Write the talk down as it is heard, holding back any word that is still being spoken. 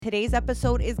Today's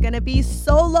episode is gonna be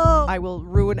solo. I will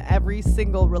ruin every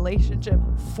single relationship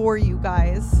for you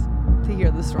guys to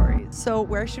hear the story. So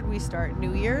where should we start?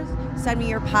 New Year's? Send me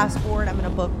your passport. I'm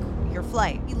gonna book your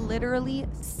flight. He literally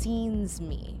scenes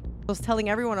me. I was telling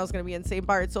everyone I was gonna be in St.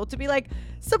 Bart. So to be like,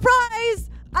 surprise,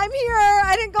 I'm here.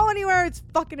 I didn't go anywhere. It's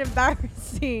fucking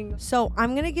embarrassing. So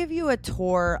I'm going to give you a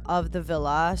tour of the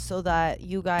villa so that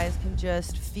you guys can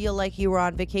just feel like you were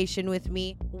on vacation with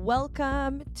me.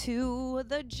 Welcome to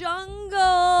the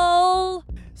jungle.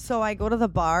 So I go to the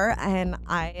bar and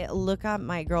I look at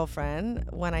my girlfriend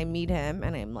when I meet him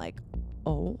and I'm like,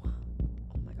 oh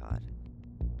my God.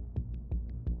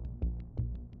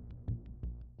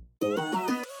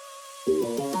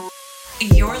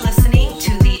 You're listening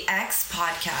to the X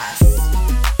Podcast.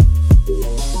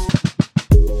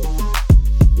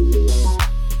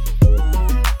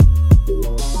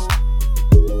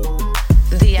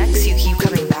 The X you keep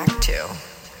coming back to.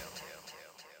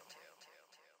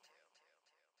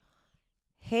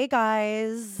 Hey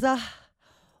guys.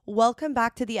 Welcome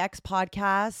back to the X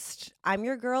Podcast. I'm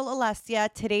your girl,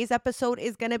 Alessia. Today's episode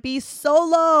is going to be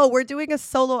solo. We're doing a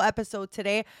solo episode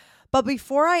today. But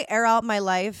before I air out my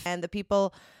life and the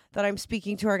people that I'm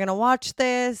speaking to are going to watch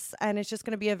this, and it's just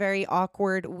going to be a very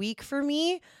awkward week for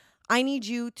me, I need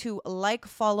you to like,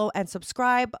 follow, and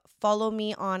subscribe. Follow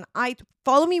me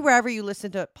wherever you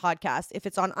listen to podcasts. If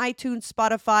it's on iTunes,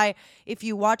 Spotify, if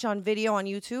you watch on video on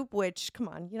YouTube, which, come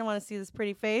on, you don't want to see this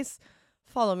pretty face?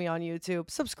 Follow me on YouTube.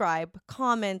 Subscribe,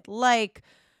 comment, like,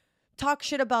 talk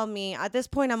shit about me. At this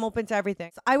point, I'm open to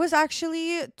everything. I was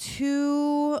actually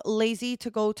too lazy to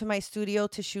go to my studio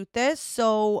to shoot this.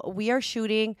 So we are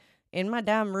shooting in my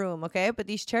damn room, okay? But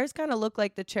these chairs kind of look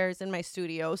like the chairs in my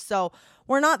studio. So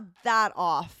we're not that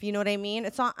off. You know what I mean?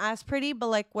 It's not as pretty, but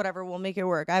like whatever, we'll make it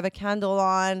work. I have a candle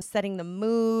on, setting the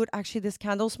mood. Actually, this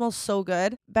candle smells so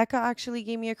good. Becca actually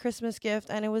gave me a Christmas gift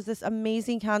and it was this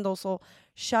amazing candle. So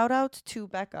shout out to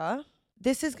Becca.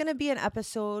 This is going to be an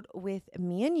episode with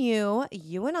me and you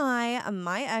and I,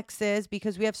 my exes,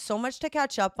 because we have so much to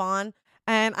catch up on.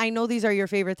 And I know these are your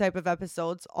favorite type of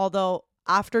episodes, although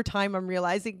after time, I'm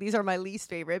realizing these are my least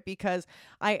favorite because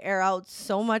I air out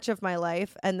so much of my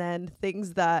life and then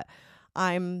things that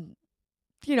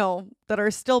that are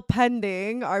still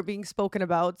pending are being spoken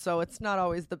about. So it's not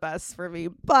always the best for me,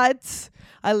 but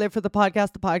I live for the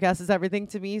podcast. The podcast is everything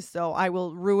to me. So I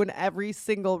will ruin every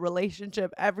single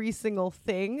relationship, every single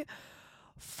thing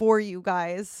for you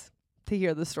guys to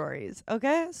hear the stories.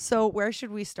 Okay. So where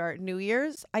should we start? New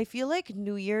Year's. I feel like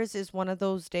New Year's is one of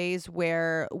those days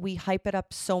where we hype it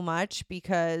up so much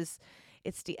because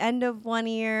it's the end of one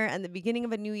year and the beginning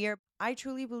of a new year. I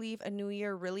truly believe a new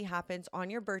year really happens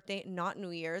on your birthday, not New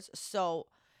Year's. So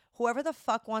whoever the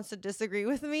fuck wants to disagree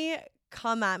with me,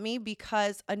 come at me,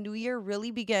 because a new year really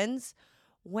begins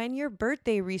when your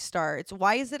birthday restarts.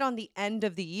 Why is it on the end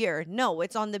of the year? No,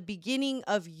 it's on the beginning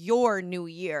of your new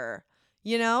year.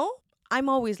 You know? I'm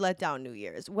always let down New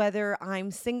Year's, whether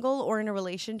I'm single or in a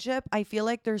relationship. I feel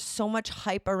like there's so much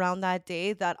hype around that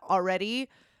day that already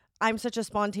I'm such a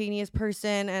spontaneous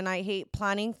person and I hate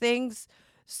planning things.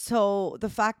 So the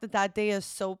fact that that day is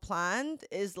so planned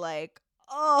is like,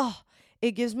 oh,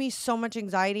 it gives me so much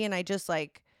anxiety. And I just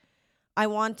like, I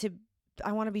want to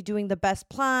be doing the best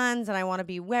plans and I want to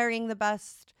be wearing the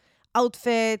best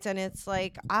outfits. And it's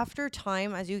like after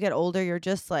time, as you get older, you're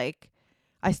just like,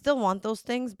 I still want those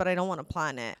things, but I don't want to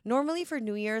plan it. Normally for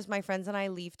New Year's, my friends and I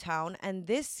leave town. And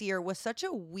this year was such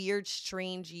a weird,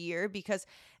 strange year because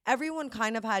everyone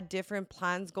kind of had different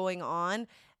plans going on.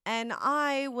 And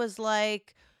I was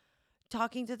like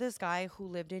talking to this guy who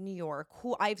lived in New York,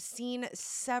 who I've seen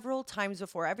several times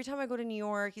before. Every time I go to New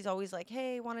York, he's always like,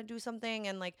 hey, want to do something?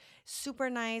 And like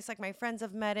super nice. Like my friends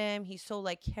have met him. He's so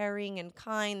like caring and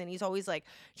kind. And he's always like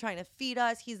trying to feed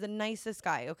us. He's the nicest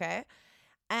guy. Okay.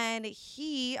 And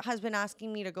he has been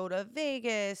asking me to go to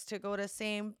Vegas, to go to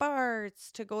St.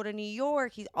 Bart's, to go to New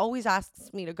York. He always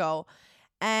asks me to go.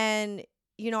 And,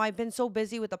 I've been so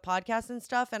busy with the podcast and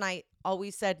stuff, and I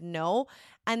always said no.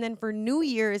 And then for New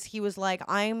Year's, he was like,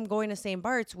 I'm going to St.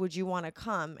 Bart's. Would you want to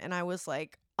come? And I was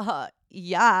like,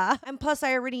 yeah. And plus,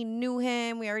 I already knew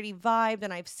him. We already vibed,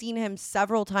 and I've seen him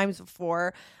several times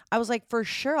before. I was like, for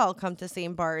sure, I'll come to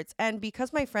St. Bart's. And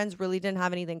because my friends really didn't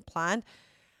have anything planned,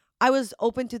 I was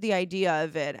open to the idea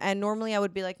of it. And normally I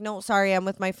would be like, no, sorry, I'm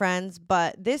with my friends.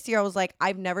 But this year I was like,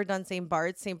 I've never done St.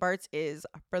 Bart's. St. Bart's is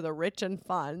for the rich and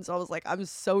fun. So I was like, I'm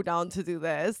so down to do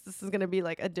this. This is going to be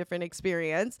like a different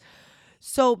experience.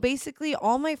 So basically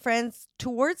all my friends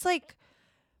towards like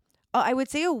I would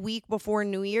say a week before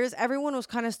New Year's, everyone was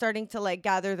kind of starting to like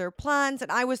gather their plans.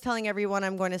 And I was telling everyone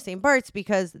I'm going to St. Bart's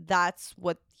because that's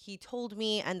what he told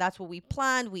me, and that's what we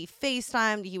planned. We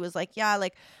FaceTimed. He was like, yeah,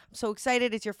 like, I'm so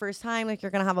excited. It's your first time. Like,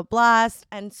 you're going to have a blast.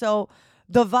 And so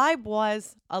the vibe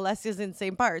was Alessia's in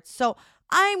St. Bart's. So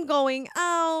I'm going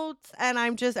out and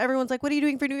everyone's like, what are you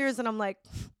doing for New Year's? And I'm like,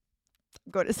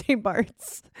 go to St.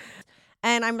 Bart's.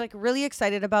 And I'm like really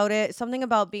excited about it. Something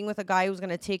about being with a guy who's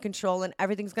going to take control and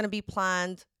everything's going to be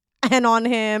planned and on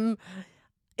him.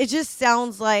 It just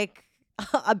sounds like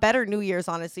a better New Year's,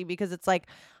 honestly, because it's like,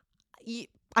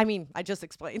 I mean, I just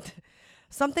explained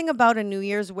something about a New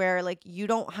Year's where like you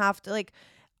don't have to like,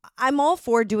 I'm all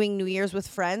for doing New Year's with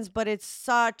friends, but it's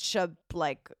such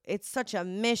a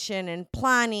mission and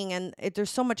planning, and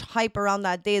there's so much hype around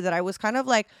that day that I was kind of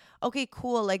like, okay,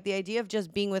 cool. Like the idea of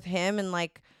just being with him and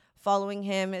like following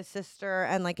him, his sister,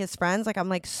 and like his friends, like I'm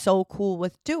like so cool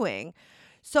with doing.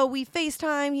 So we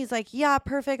FaceTime. He's like, yeah,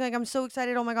 perfect. Like, I'm so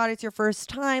excited. Oh my God, it's your first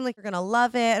time. Like, you're going to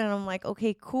love it. And I'm like,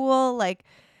 okay, cool. Like,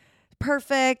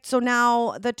 perfect. So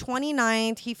now the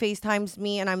 29th, he FaceTimes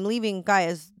me and I'm leaving,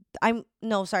 guys. He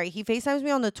FaceTimes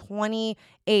me on the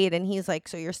 28th and he's like,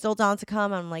 so you're still down to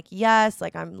come? I'm like, yes.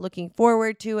 Like, I'm looking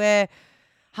forward to it.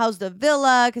 How's the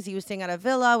villa? Because he was staying at a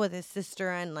villa with his sister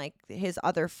and like his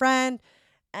other friend.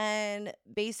 And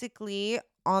basically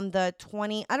on the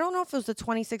I don't know if it was the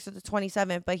 26th or the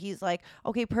 27th, but he's like,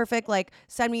 okay, perfect. Like,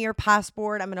 send me your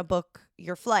passport. I'm going to book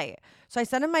your flight. So I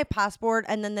sent him my passport.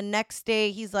 And then the next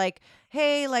day he's like,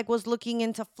 hey, like was looking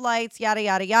into flights, yada,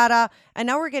 yada, yada. And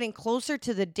now we're getting closer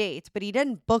to the date, but he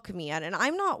didn't book me yet. And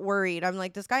I'm not worried. I'm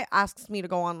like, this guy asks me to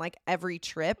go on like every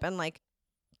trip. And like,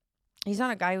 he's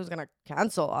not a guy who's going to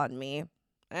cancel on me.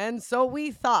 And so we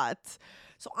thought.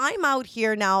 So I'm out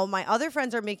here now. My other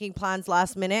friends are making plans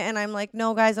last minute. And I'm like,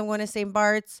 no, guys, I'm going to St.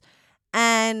 Bart's.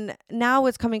 And now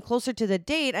it's coming closer to the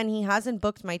date and he hasn't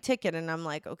booked my ticket. And I'm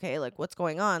like, okay, like what's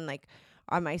going on? Like,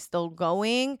 am I still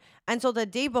going? And so the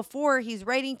day before he's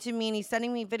writing to me and he's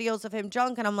sending me videos of him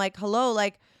drunk. And I'm like, hello,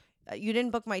 like you didn't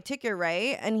book my ticket,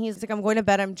 right? And he's like, I'm going to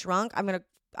bed. I'm drunk. I'm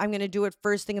going to do it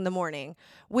first thing in the morning,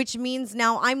 which means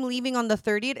now I'm leaving on the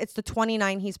 30th. It's the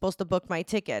 29th. He's supposed to book my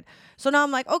ticket. So now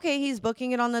I'm like, okay, he's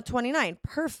booking it on the 29th.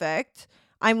 Perfect.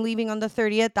 I'm leaving on the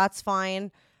 30th. That's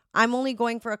fine. I'm only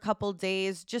going for a couple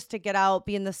days just to get out,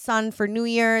 be in the sun for New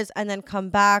Year's, and then come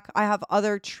back. I have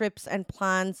other trips and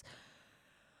plans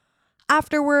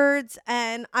afterwards.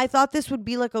 And I thought this would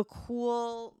be like a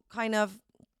cool kind of,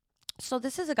 so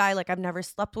this is a guy like I've never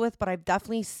slept with, but I've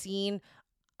definitely seen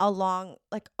along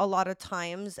like a lot of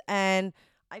times. And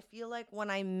I feel like when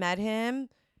I met him,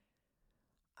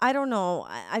 I don't know,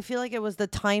 I feel like it was the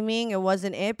timing, it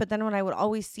wasn't it. But then when I would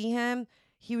always see him,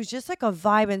 he was just like a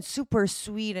vibe and super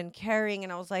sweet and caring.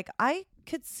 And I was like, I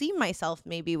could see myself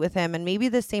maybe with him. And maybe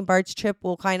the St. Bart's trip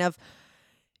will kind of,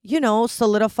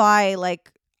 solidify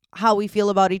like how we feel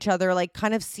about each other, like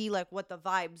kind of see like what the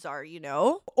vibes are,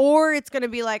 or it's going to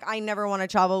be like, I never want to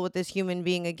travel with this human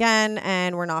being again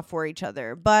and we're not for each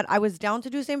other. But I was down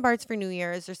to do St. Bart's for New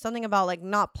Year's. There's something about like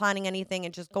not planning anything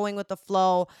and just going with the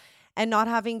flow and not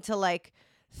having to like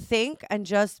think and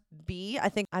just be. I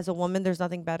think as a woman, there's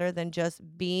nothing better than just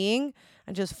being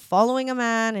and just following a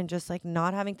man and just like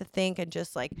not having to think and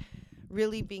just like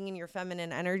really being in your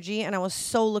feminine energy. And I was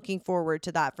so looking forward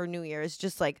to that for New Year's,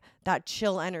 just like that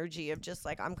chill energy of just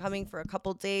like, I'm coming for a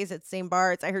couple days at St.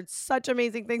 Bart's. I heard such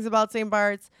amazing things about St.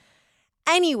 Bart's.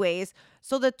 Anyways,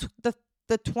 so the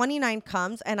 29th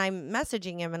comes and I'm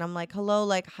messaging him and I'm like, hello,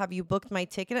 like, have you booked my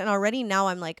ticket? And already now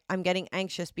I'm getting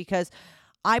anxious because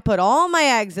I put all my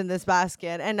eggs in this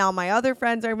basket and now my other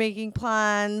friends are making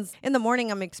plans. In the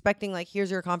morning, I'm expecting like,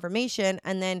 here's your confirmation.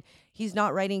 And then he's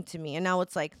not writing to me. And now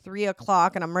it's like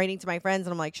 3:00 and I'm writing to my friends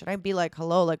and I'm like, should I be like,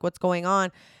 hello, like what's going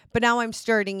on? But now I'm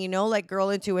starting, like girl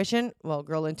intuition. Well,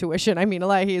 girl intuition, I mean,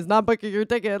 like he's not booking your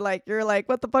ticket. Like you're like,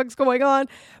 what the fuck's going on?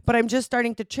 But I'm just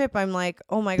starting to trip. I'm like,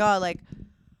 oh my God, like,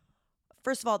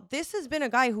 first of all, this has been a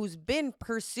guy who's been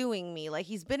pursuing me. Like,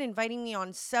 he's been inviting me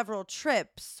on several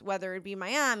trips, whether it be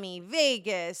Miami,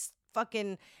 Vegas,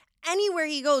 fucking anywhere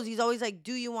he goes. He's always like,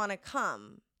 do you want to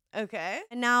come? Okay.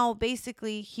 And now,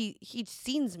 basically, he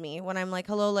sees me when I'm like,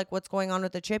 hello, like, what's going on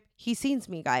with the trip? He sees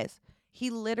me, guys. He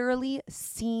literally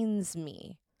sees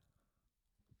me.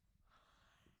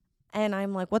 And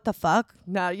I'm like, what the fuck?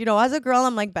 Now, as a girl,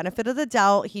 I'm like, benefit of the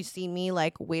doubt. He's seen me,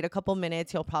 like, wait a couple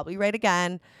minutes. He'll probably write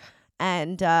again.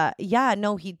 And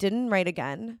no, he didn't write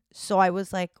again. So I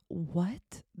was like,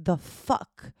 what the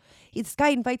fuck? This guy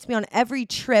invites me on every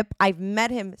trip. I've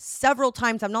met him several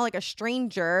times. I'm not like a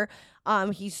stranger.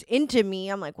 He's into me.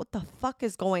 I'm like, what the fuck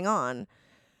is going on?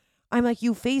 I'm like,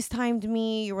 you FaceTimed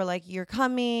me. You were like, you're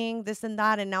coming, this and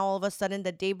that. And now all of a sudden,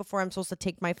 the day before I'm supposed to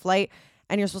take my flight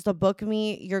and you're supposed to book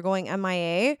me, you're going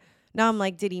MIA. Now I'm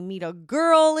like, did he meet a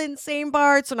girl in St.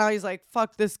 Bart? So now he's like,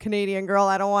 fuck this Canadian girl.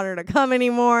 I don't want her to come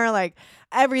anymore. Like,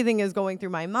 everything is going through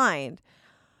my mind.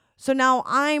 So now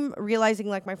I'm realizing,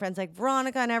 like, my friends like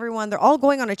Veronica and everyone, they're all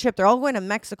going on a trip. They're all going to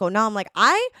Mexico. Now I'm like,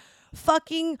 I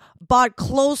fucking bought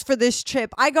clothes for this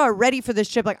trip. I got ready for this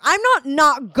trip. Like, I'm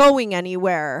not going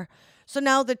anywhere. So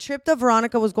now the trip that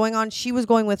Veronica was going on, she was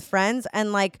going with friends,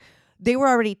 and like they were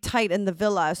already tight in the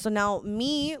villa. So now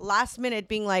me last minute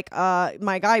being like,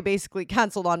 my guy basically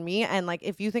canceled on me. And like,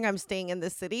 if you think I'm staying in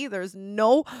this city, there's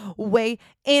no way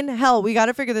in hell. We got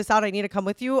to figure this out. I need to come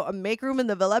with you. Make room in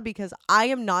the villa because I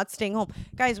am not staying home.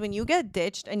 Guys, when you get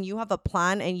ditched and you have a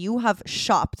plan and you have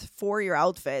shopped for your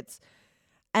outfits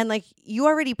and like you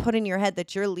already put in your head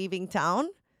that you're leaving town,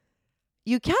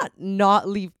 you can't not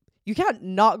leave. You can't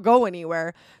not go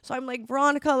anywhere. So I'm like,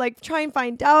 Veronica, like try and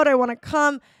find out. I want to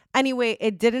come. Anyway,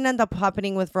 it didn't end up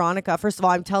happening with Veronica. First of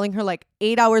all, I'm telling her like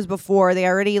 8 hours before. They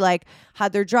already like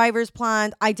had their drivers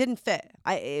planned. I didn't fit.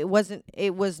 It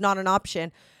was not an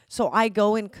option. So I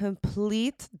go in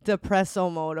complete depresso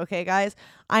mode. Okay, guys.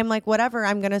 I'm like, whatever.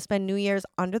 I'm going to spend New Year's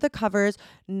under the covers.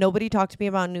 Nobody talked to me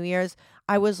about New Year's.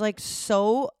 I was like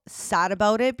so sad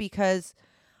about it because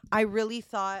I really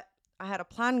thought I had a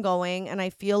plan going, and I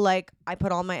feel like I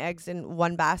put all my eggs in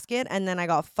one basket and then I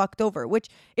got fucked over, which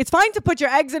it's fine to put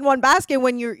your eggs in one basket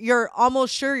when you're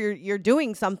almost sure you're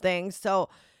doing something. So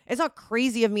it's not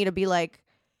crazy of me to be like,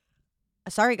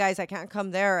 sorry guys, I can't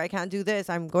come there. I can't do this.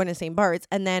 I'm going to St. Bart's.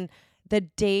 And then the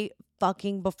day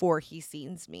fucking before he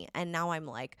sees me. And now I'm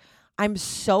like, I'm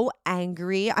so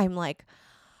angry. I'm like,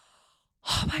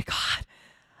 oh my God,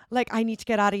 like I need to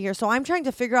get out of here. So I'm trying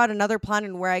to figure out another plan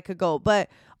and where I could go. But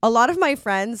a lot of my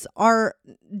friends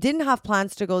didn't have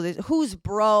plans to go this. Who's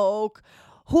broke?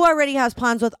 Who already has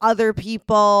plans with other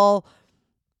people?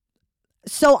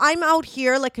 So I'm out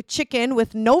here like a chicken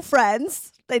with no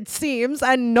friends, it seems,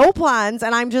 and no plans.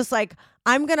 And I'm just like,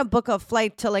 I'm going to book a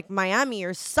flight to like Miami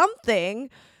or something.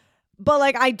 But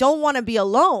like, I don't want to be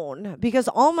alone because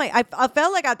I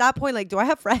felt like at that point, like, do I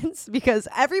have friends? Because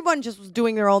everyone just was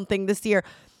doing their own thing this year.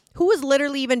 Who was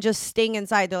literally even just staying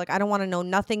inside. They're like, I don't want to know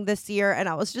nothing this year. And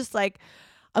I was just like,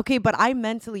 okay, but I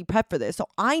mentally prepped for this. So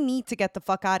I need to get the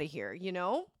fuck out of here, you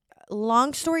know?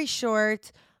 Long story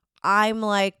short, I'm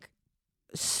like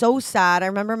so sad. I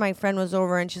remember my friend was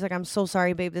over and she's like, I'm so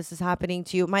sorry, babe, this is happening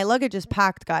to you. My luggage is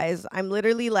packed, guys. I'm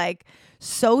literally like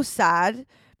so sad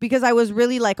because I was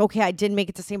really like, okay, I did make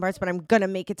it to St. Bart's, but I'm going to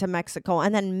make it to Mexico.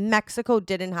 And then Mexico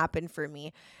didn't happen for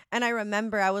me. And I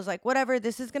remember I was like, whatever,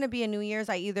 this is going to be a New Year's.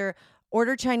 I either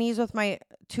order Chinese with my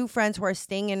 2 friends who are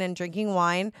staying in and drinking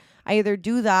wine. I either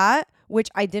do that, which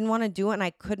I didn't want to do and I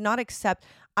could not accept.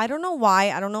 I don't know why.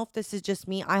 I don't know if this is just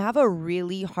me. I have a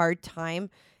really hard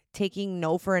time taking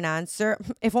no for an answer.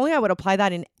 If only I would apply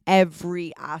that in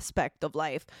every aspect of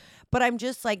life. But I'm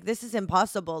just like, this is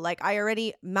impossible. Like I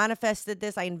already manifested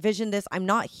this. I envisioned this. I'm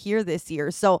not here this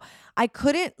year. So I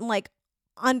couldn't like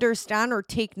understand or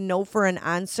take no for an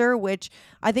answer, which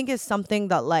I think is something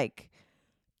that like,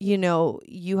 you know,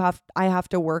 I have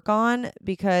to work on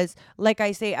because like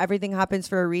I say, everything happens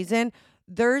for a reason.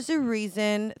 There's a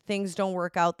reason things don't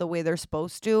work out the way they're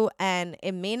supposed to. And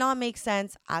it may not make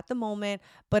sense at the moment,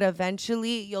 but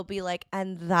eventually you'll be like,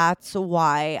 and that's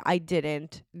why I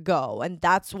didn't go. And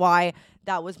that's why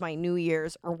that was my New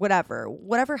Year's or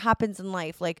whatever happens in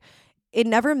life. Like it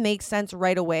never makes sense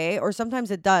right away, or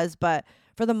sometimes it does, but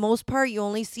for the most part, you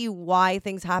only see why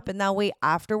things happen that way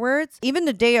afterwards. Even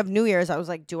the day of New Year's, I was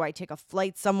like, do I take a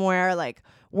flight somewhere? Like,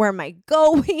 where am I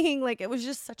going? Like, it was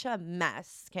just such a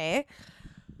mess, okay?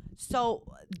 So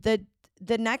the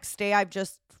next day, I've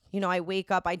just, you know, I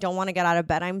wake up. I don't want to get out of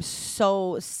bed. I'm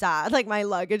so sad. Like, my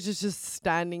luggage is just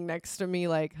standing next to me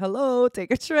like, hello,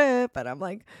 take a trip. And I'm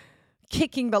like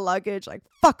kicking the luggage like,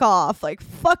 fuck off. Like,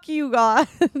 fuck you, God.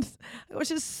 It was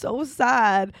just so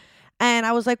sad. And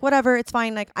I was like, whatever, it's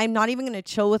fine. Like, I'm not even going to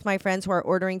chill with my friends who are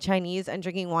ordering Chinese and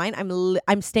drinking wine.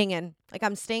 I'm staying in. Like,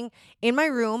 I'm staying in my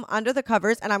room under the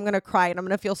covers and I'm going to cry and I'm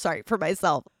going to feel sorry for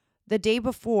myself. The day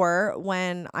before,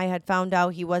 when I had found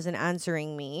out he wasn't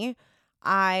answering me,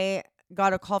 I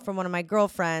got a call from one of my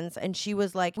girlfriends and she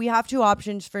was like, we have 2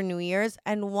 options for New Year's.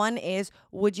 And one is,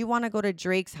 would you want to go to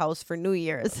Drake's house for New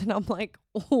Year's? And I'm like,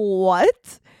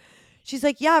 what? She's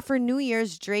like, yeah, for New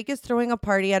Year's, Drake is throwing a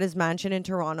party at his mansion in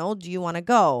Toronto. Do you want to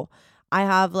go? I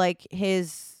have like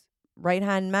his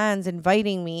right-hand man's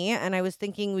inviting me. And I was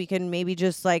thinking we can maybe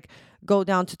just like go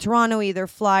down to Toronto, either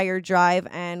fly or drive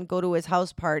and go to his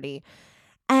house party.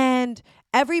 And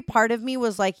every part of me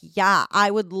was like, yeah,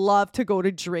 I would love to go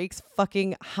to Drake's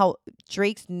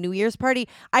New Year's party.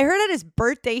 I heard at his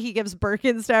birthday he gives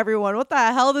Birkins to everyone. What the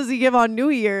hell does he give on New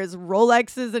Year's?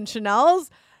 Rolexes and Chanels?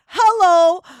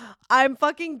 Hello. I'm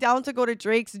fucking down to go to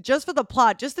Drake's just for the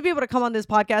plot, just to be able to come on this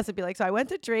podcast and be like, so I went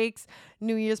to Drake's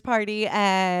New Year's party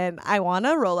and I want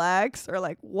a Rolex or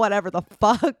like whatever the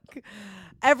fuck.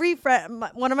 Every friend,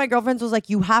 one of my girlfriends was like,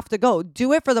 you have to go.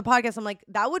 Do it for the podcast. I'm like,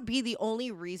 that would be the only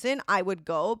reason I would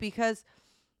go because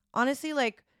honestly,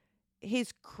 like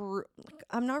his crew,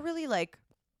 I'm not really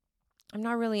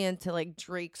into like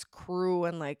Drake's crew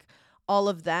and like all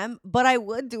of them, but I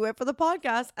would do it for the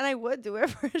podcast and I would do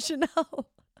it for Chanel.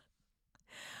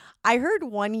 I heard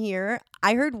one year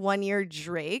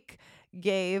Drake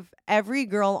gave every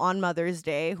girl on Mother's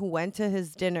Day who went to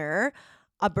his dinner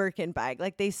a Birkin bag.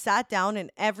 Like they sat down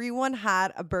and everyone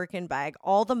had a Birkin bag.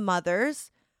 All the mothers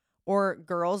or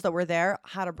girls that were there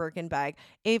had a Birkin bag.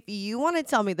 If you want to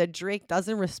tell me that Drake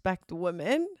doesn't respect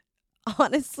women,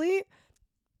 honestly,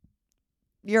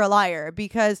 you're a liar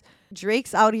because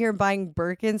Drake's out here buying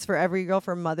Birkins for every girl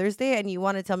for Mother's Day and you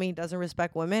want to tell me he doesn't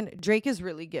respect women? Drake is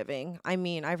really giving. I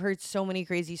mean, I've heard so many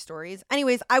crazy stories.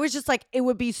 Anyways, I was just like, it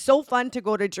would be so fun to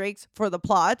go to Drake's for the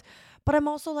plot. But I'm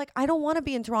also like, I don't want to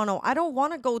be in Toronto. I don't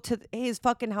want to go to his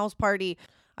fucking house party.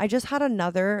 I just had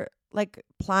another like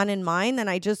plan in mind and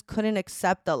I just couldn't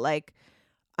accept that like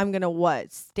I'm going to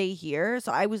stay here.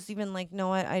 So I was even like,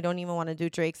 no, I don't even want to do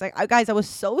Drake's. Like, guys, I was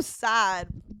so sad.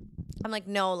 I'm like,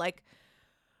 no, like,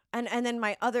 and then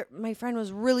my friend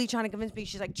was really trying to convince me.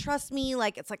 She's like, trust me,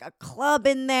 like, it's like a club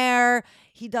in there.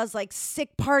 He does like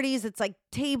sick parties. It's like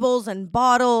tables and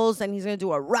bottles and he's going to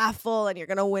do a raffle and you're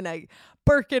going to win a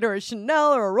Birkin or a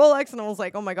Chanel or a Rolex. And I was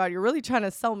like, oh my God, you're really trying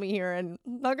to sell me here. And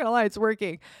I'm not going to lie, it's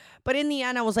working. But in the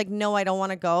end, I was like, no, I don't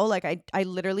want to go. Like, I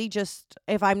literally just,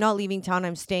 if I'm not leaving town,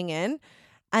 I'm staying in.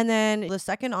 And then the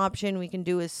second option we can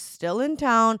do is still in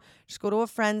town. Just go to a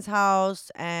friend's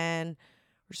house and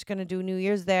we're just going to do New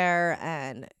Year's there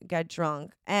and get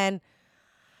drunk. And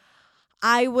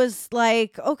I was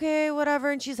like, okay,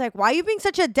 whatever. And she's like, why are you being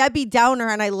such a Debbie Downer?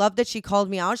 And I love that she called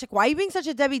me out. She's like, why are you being such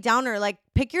a Debbie Downer? Like,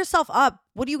 pick yourself up.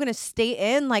 What are you going to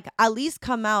stay in? Like, at least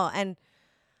come out. And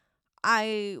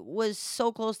I was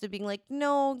so close to being like,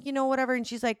 no, whatever. And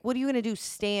she's like, what are you going to do?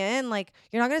 Stay in? Like,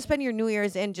 you're not going to spend your New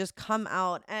Year's in, just come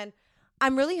out. And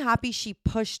I'm really happy she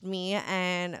pushed me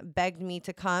and begged me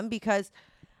to come because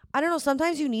I don't know,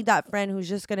 sometimes you need that friend who's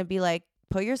just going to be like,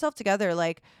 put yourself together.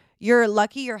 Like, you're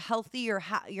lucky, you're healthy, you're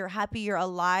happy, you're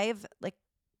alive. Like,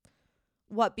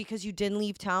 what? Because you didn't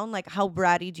leave town? Like, how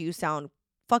bratty do you sound?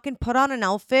 Fucking put on an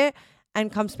outfit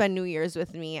and come spend New Year's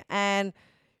with me. And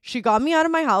she got me out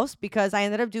of my house because I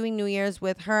ended up doing New Year's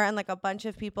with her and like a bunch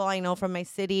of people I know from my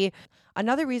city.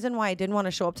 Another reason why I didn't want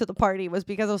to show up to the party was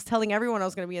because I was telling everyone I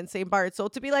was going to be in St. Bart. So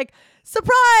to be like,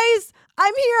 surprise,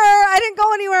 I'm here. I didn't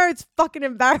go anywhere. It's fucking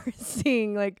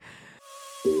embarrassing. Like,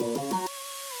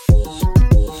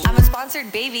 I'm a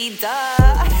sponsored baby,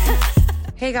 duh.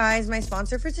 Hey guys, my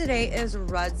sponsor for today is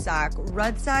Rudsack.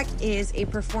 Rudsack is a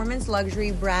performance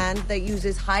luxury brand that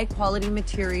uses high quality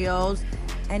materials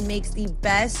and makes the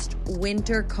best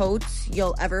winter coats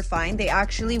you'll ever find. They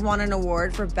actually won an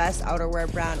award for best outerwear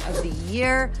brand of the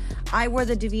year. I wore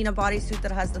the Divina bodysuit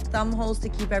that has the thumb holes to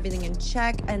keep everything in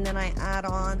check. And then I add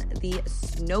on the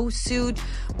snowsuit,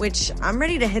 which I'm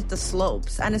ready to hit the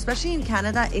slopes. And especially in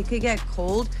Canada, it could get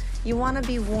cold. You want to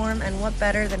be warm, and what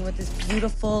better than with this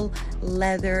beautiful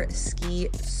leather ski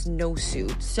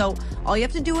snowsuit. So all you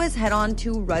have to do is head on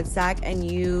to Rudsack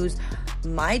and use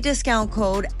my discount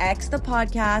code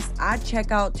XThePodcast at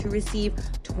checkout to receive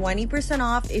 20%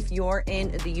 off if you're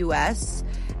in the US.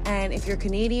 And if you're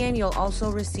Canadian, you'll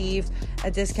also receive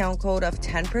a discount code of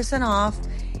 10% off.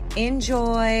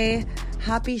 Enjoy,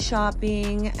 happy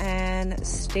shopping, and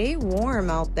stay warm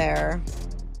out there.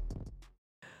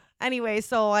 Anyway,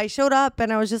 so I showed up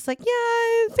and I was just like,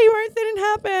 yeah, St. Martin didn't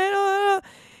happen.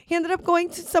 He ended up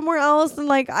going to somewhere else and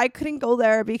like I couldn't go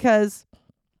there because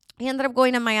he ended up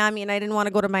going to Miami and I didn't want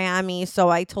to go to Miami. So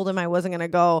I told him I wasn't going to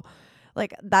go.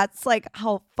 Like, that's like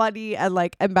how funny and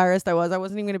like embarrassed I was. I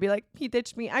wasn't even going to be like, he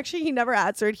ditched me. Actually, he never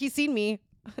answered. He's seen me.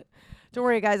 Don't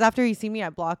worry, guys. After he seen me, I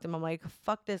blocked him. I'm like,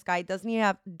 fuck this guy. Doesn't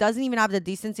even have the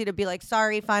decency to be like,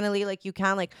 sorry, finally, like you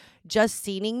can't, like, just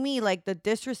seeing me, like the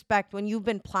disrespect when you've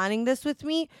been planning this with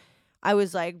me. I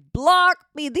was like, block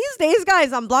me. These days,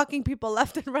 guys, I'm blocking people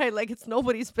left and right like it's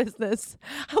nobody's business.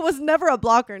 I was never a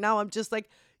blocker. Now I'm just like,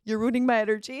 you're ruining my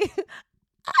energy.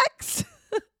 X.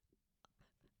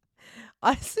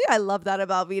 Honestly, I love that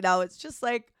about me now. It's just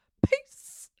like,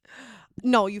 peace.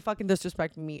 No, you fucking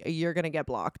disrespect me. You're gonna get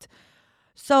blocked.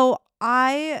 So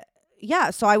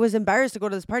so I was embarrassed to go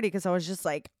to this party because I was just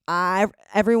like,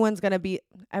 everyone's gonna be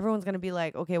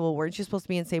like, okay, well, weren't you supposed to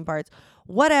be in same parts?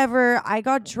 Whatever. I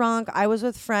got drunk. I was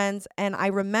with friends, and I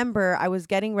remember I was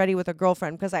getting ready with a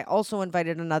girlfriend because I also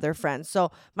invited another friend.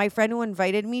 So my friend who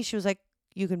invited me, she was like,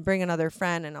 you can bring another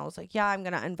friend, and I was like, yeah, I'm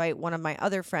gonna invite one of my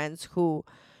other friends who,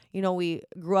 we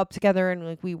grew up together and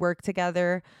like we work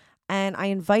together. And I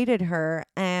invited her,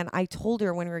 and I told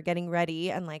her when we were getting ready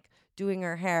and like doing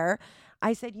her hair,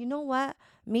 I said, you know what?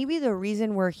 Maybe the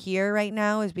reason we're here right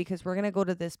now is because we're going to go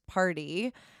to this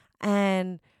party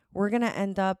and we're going to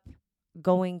end up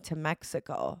going to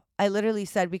Mexico. I literally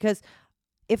said, because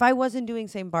if I wasn't doing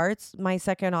St. Bart's, my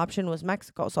second option was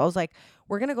Mexico. So I was like,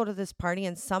 we're going to go to this party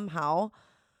and somehow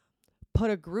put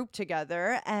a group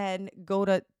together and go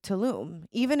to Tulum.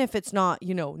 Even if it's not,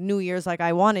 New Year's like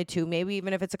I wanted to, maybe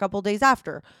even if it's a couple days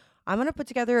after. I'm going to put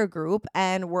together a group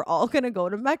and we're all going to go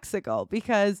to Mexico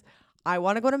because I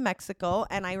want to go to Mexico.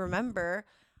 And I remember,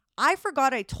 I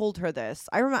forgot I told her this.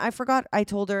 I forgot I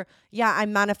told her, yeah,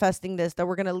 I'm manifesting this, that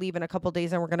we're going to leave in a couple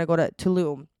days and we're going to go to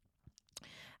Tulum.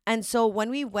 And so when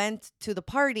we went to the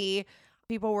party,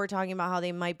 people were talking about how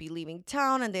they might be leaving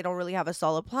town and they don't really have a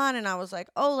solid plan. And I was like,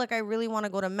 oh, like I really want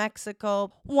to go to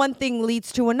Mexico. One thing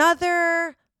leads to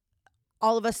another.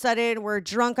 All of a sudden, we're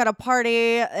drunk at a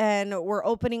party and we're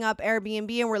opening up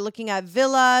Airbnb and we're looking at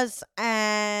villas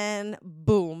and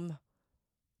boom,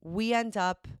 we end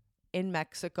up in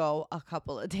Mexico a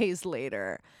couple of days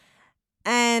later.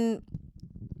 And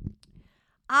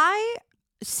I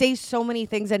say so many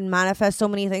things and manifest so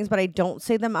many things, but I don't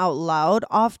say them out loud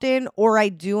often, or I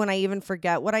do and I even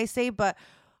forget what I say. But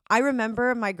I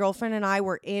remember my girlfriend and I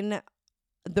were in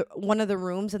one of the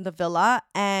rooms in the villa,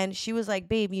 and she was like,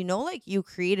 babe, like you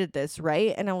created this,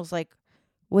 right? And I was like,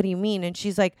 what do you mean? And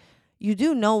she's like, you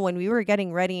do know when we were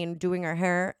getting ready and doing our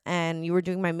hair and you were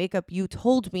doing my makeup, you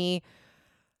told me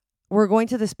we're going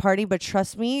to this party, but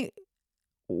trust me,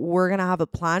 we're going to have a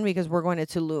plan because we're going to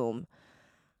Tulum.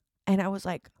 And I was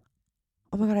like,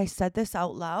 oh my God, I said this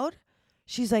out loud?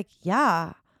 She's like,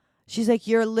 yeah. She's like,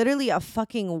 you're literally a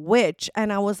fucking witch.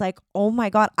 And I was like, oh my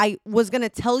God, I was going to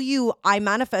tell you I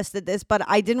manifested this, but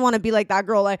I didn't want to be like that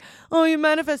girl. Like, oh, you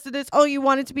manifested this. Oh, you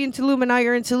wanted to be in Tulum and now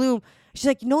you're in Tulum. She's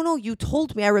like, no, you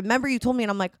told me. I remember you told me.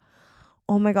 And I'm like,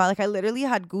 oh my God, like I literally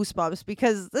had goosebumps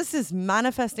because this is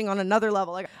manifesting on another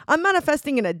level. Like I'm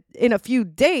manifesting in a few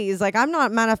days. Like I'm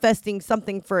not manifesting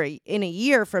something in a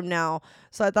year from now.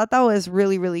 So I thought that was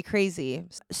really, really crazy.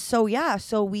 So yeah,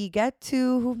 so we get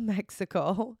to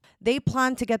Mexico. They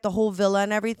plan to get the whole villa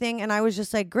and everything. And I was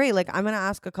just like, great. Like I'm going to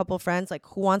ask a couple friends, like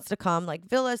who wants to come? Like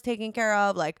villa's taken care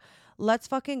of. Like let's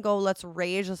fucking go. Let's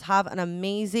rage. Let's have an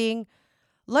amazing,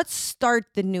 let's start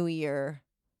the new year.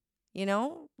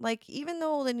 Like even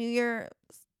though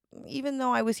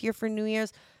I was here for New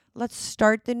Year's, let's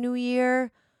start the new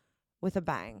year with a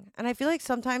bang. And I feel like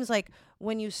sometimes like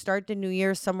when you start the new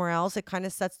year somewhere else, it kind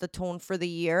of sets the tone for the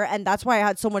year. And that's why I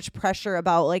had so much pressure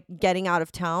about like getting out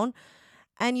of town.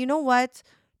 And you know what?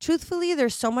 Truthfully,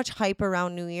 there's so much hype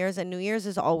around New Year's, and New Year's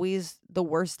is always the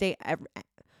worst day ever.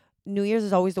 New Year's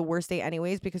is always the worst day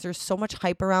anyways because there's so much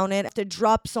hype around it. To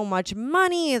drop so much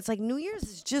money. It's like New Year's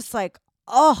is just like,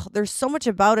 oh, there's so much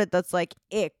about it that's like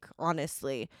ick,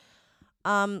 honestly.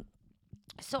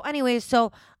 So anyways,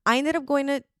 so I ended up going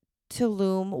to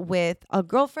Tulum with a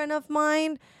girlfriend of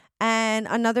mine and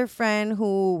another friend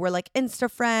who were like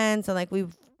Insta friends, and like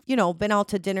we've, been out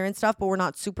to dinner and stuff, but we're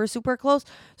not super, super close.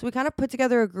 So we kind of put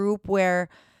together a group where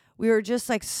we were just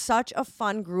like such a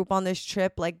fun group on this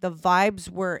trip. Like the vibes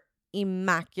were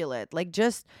immaculate. Like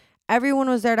just everyone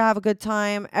was there to have a good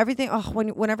time. Everything. Oh,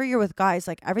 whenever you're with guys,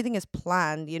 like everything is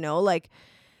planned, like,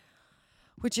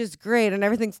 which is great, and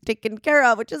everything's taken care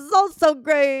of, which is also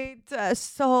great.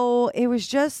 So it was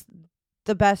just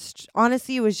the best.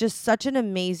 Honestly, it was just such an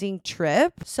amazing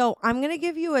trip. So I'm going to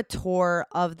give you a tour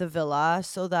of the villa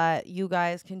so that you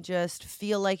guys can just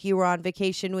feel like you were on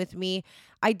vacation with me.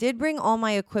 I did bring all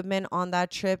my equipment on that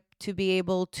trip to be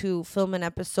able to film an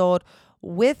episode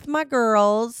with my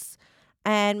girls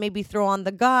and maybe throw on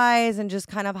the guys and just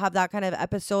kind of have that kind of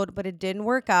episode, but it didn't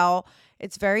work out.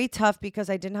 It's very tough because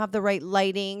I didn't have the right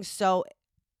lighting. So,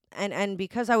 and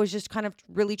because I was just kind of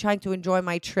really trying to enjoy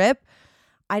my trip,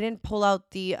 I didn't pull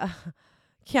out the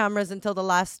cameras until the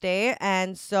last day.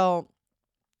 And so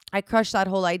I crushed that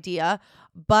whole idea,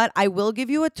 but I will give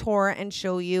you a tour and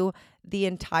show you the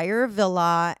entire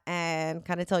villa and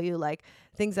kind of tell you like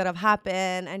things that have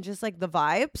happened and just like the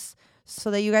vibes so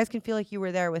that you guys can feel like you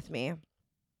were there with me.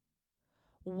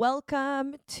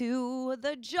 Welcome to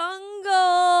the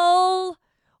jungle.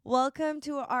 Welcome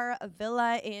to our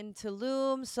villa in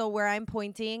Tulum. So where I'm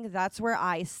pointing, that's where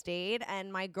I stayed.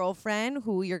 And my girlfriend,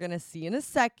 who you're going to see in a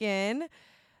second,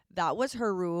 that was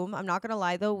her room. I'm not going to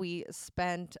lie, though. We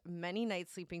spent many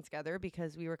nights sleeping together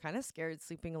because we were kind of scared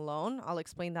sleeping alone. I'll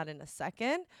explain that in a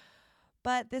second.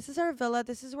 But this is our villa.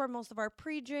 This is where most of our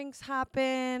pre-drinks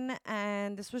happen.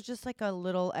 And this was just like a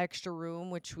little extra room,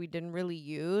 which we didn't really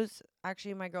use.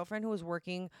 Actually, my girlfriend who was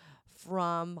working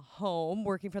from home,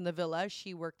 working from the villa,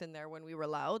 she worked in there when we were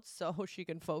allowed so she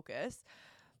can focus.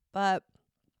 But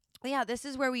yeah, this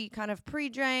is where we kind of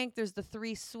pre-drank. There's the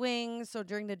 3 swings. So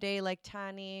during the day, like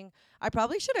tanning. I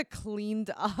probably should have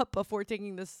cleaned up before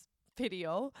taking this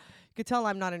video. You could tell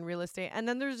I'm not in real estate. And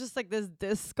then there's just like this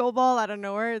disco ball out of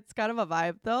nowhere. It's kind of a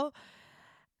vibe though.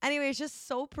 Anyway, it's just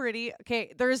so pretty.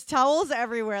 Okay, there's towels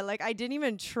everywhere. Like I didn't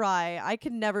even try. I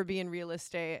could never be in real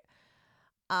estate.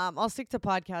 I'll stick to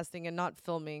podcasting and not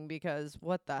filming because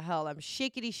what the hell? I'm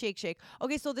shakety shake.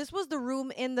 Okay, so this was the room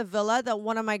in the villa that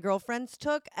one of my girlfriends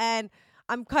took, and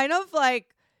I'm kind of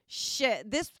like,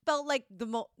 shit. This felt like the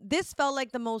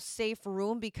most safe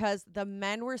room because the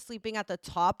men were sleeping at the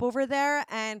top over there,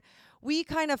 and we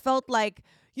kind of felt like,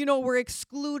 we're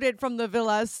excluded from the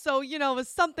villa. So, if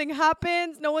something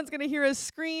happens, no one's gonna hear us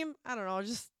scream. I don't know,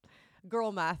 just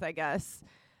girl math, I guess.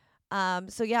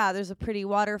 So yeah, there's a pretty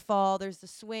waterfall. There's the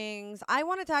swings. I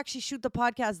wanted to actually shoot the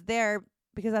podcast there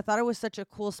because I thought it was such a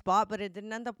cool spot, but it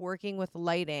didn't end up working with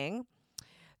lighting.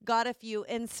 Got a few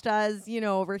instas,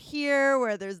 over here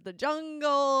where there's the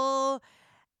jungle.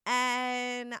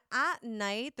 And at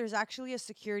night, there's actually a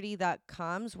security that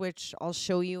comes, which I'll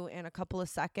show you in a couple of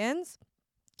seconds.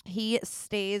 He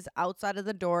stays outside of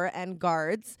the door and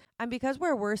guards. And because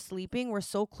where we're sleeping, we're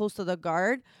so close to the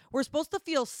guard, we're supposed to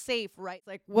feel safe, right?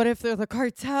 Like, what if they're the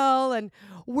cartel and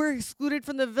we're excluded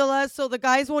from the villa so the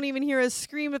guys won't even hear us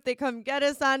scream if they come get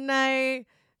us at night?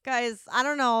 Guys, I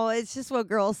don't know. It's just what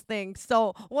girls think.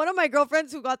 So one of my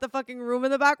girlfriends who got the fucking room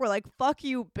in the back were like, fuck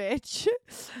you, bitch.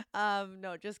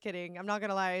 No, just kidding. I'm not going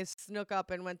to lie. I snook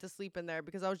up and went to sleep in there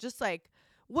because I was just like,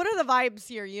 what are the vibes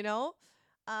here,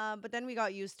 But then we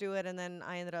got used to it, and then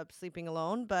I ended up sleeping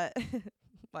alone. But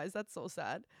why is that so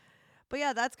sad? But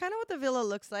yeah, that's kind of what the villa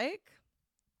looks like.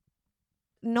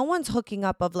 No one's hooking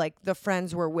up of like the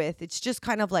friends we're with. It's just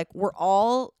kind of like we're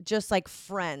all just like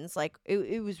friends. Like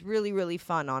it was really, really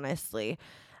fun, honestly.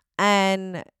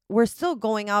 And we're still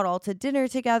going out all to dinner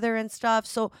together and stuff.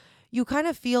 So you kind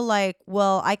of feel like,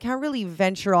 well, I can't really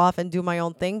venture off and do my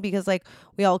own thing because like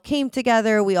we all came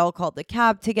together, we all called the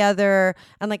cab together,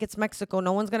 and like it's Mexico.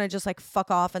 No one's going to just like fuck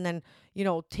off and then,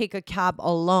 take a cab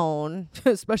alone,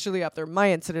 especially after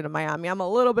my incident in Miami. I'm a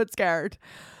little bit scared.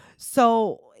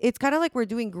 So it's kind of like we're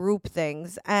doing group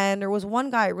things. And there was one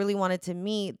guy I really wanted to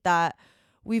meet that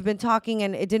we've been talking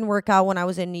and it didn't work out when I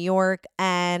was in New York,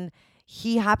 and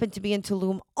he happened to be in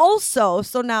Tulum also.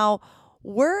 So now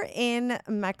we're in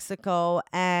Mexico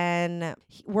and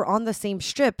we're on the same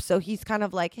strip. So he's kind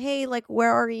of like, hey, like,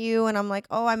 where are you? And I'm like,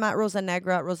 oh, I'm at Rosa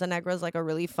Negra. Rosa Negra is like a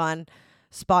really fun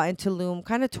spot in Tulum,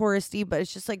 kind of touristy, but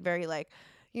it's just like very like,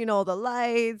 the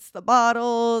lights, the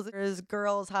bottles, there's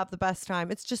girls have the best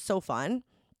time. It's just so fun.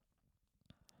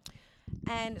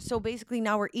 And so basically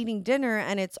now we're eating dinner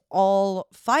and it's all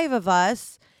 5 of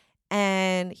us.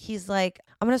 And he's like,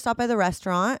 I'm going to stop by the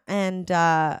restaurant and,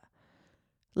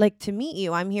 like to meet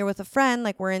you. I'm here with a friend,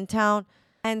 like we're in town.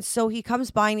 And so he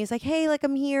comes by and he's like, hey, like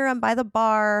I'm here, I'm by the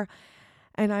bar.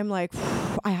 And I'm like,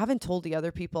 I haven't told the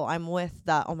other people I'm with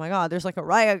that, oh my God, there's like a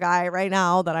Raya guy right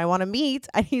now that I want to meet.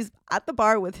 And he's at the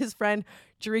bar with his friend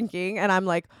drinking. And I'm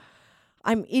like,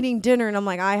 I'm eating dinner and I'm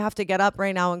like, I have to get up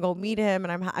right now and go meet him.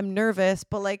 And I'm nervous,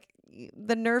 but like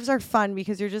the nerves are fun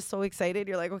because you're just so excited.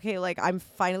 You're like, okay, like I'm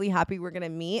finally happy we're going to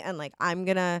meet. And like, I'm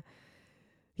going to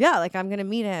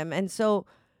meet him. And so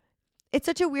it's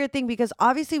such a weird thing because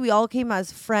obviously we all came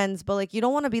as friends, but like you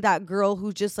don't want to be that girl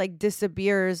who just like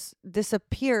disappears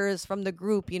from the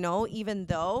group, even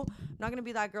though I'm not going to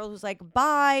be that girl who's like,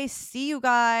 bye, see you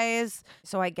guys.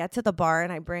 So I get to the bar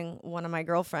and I bring one of my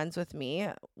girlfriends with me.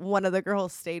 One of the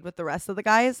girls stayed with the rest of the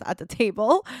guys at the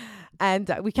table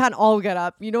and we can't all get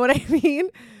up. You know what I mean?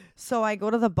 So I go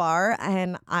to the bar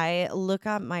and I look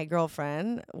at my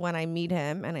girlfriend when I meet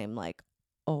him and I'm like,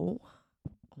 oh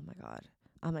my God.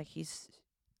 I'm like,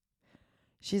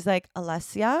 she's like,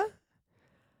 Alessia,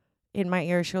 in my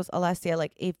ear, she goes, Alessia,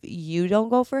 like, if you don't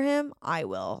go for him, I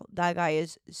will. That guy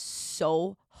is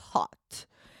so hot.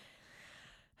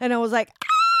 And I was like,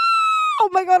 oh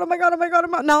my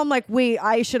God. Now I'm like, wait,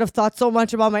 I should have thought so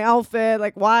much about my outfit.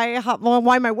 Like, why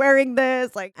am I wearing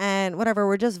this? Like, and whatever,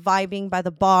 we're just vibing by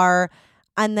the bar.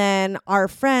 And then our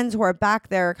friends who are back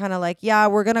there are kind of like, yeah,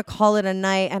 we're going to call it a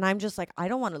night. And I'm just like, I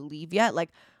don't want to leave yet. Like,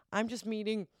 I'm just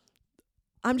meeting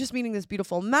this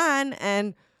beautiful man.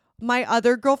 And my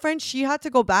other girlfriend, she had to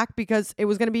go back because it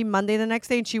was going to be Monday the next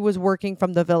day and she was working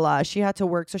from the villa. She had to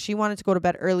work. So she wanted to go to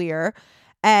bed earlier.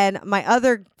 And my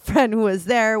other friend who was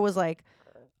there was like,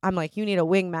 I'm like, you need a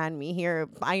wingman me here.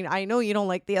 I know you don't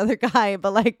like the other guy,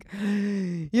 but like,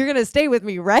 you're going to stay with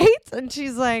me, right? And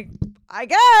she's like, I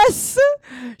guess.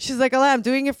 She's like, I'm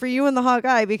doing it for you and the hot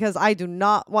guy because I do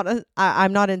not want to,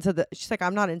 I'm not into she's like,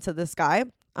 I'm not into this guy.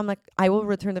 I'm like, I will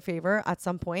return the favor at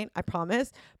some point, I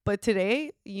promise. But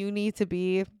today you need to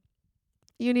be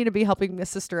helping my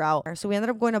sister out. So we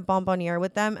ended up going to Bonbonniere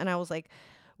with them. And I was like,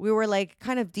 we were like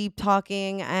kind of deep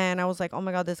talking. And I was like, oh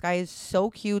my God, this guy is so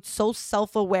cute, so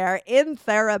self-aware, in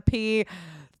therapy,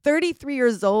 33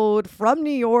 years old, from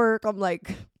New York. I'm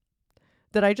like,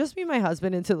 did I just meet my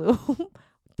husband in Tulum? What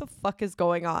the fuck is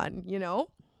going on, you know?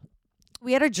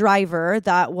 We had a driver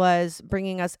that was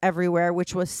bringing us everywhere,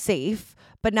 which was safe.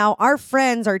 But now our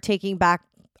friends are taking back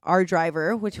our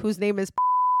driver, whose name is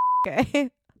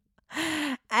okay.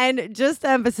 And just to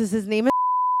emphasize, his name is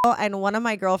and one of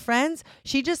my girlfriends,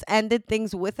 she just ended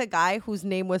things with a guy whose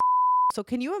name was so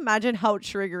can you imagine how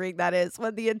triggering that is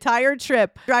when the entire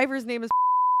trip driver's name is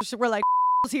we're like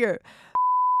here.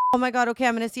 Oh my God, okay,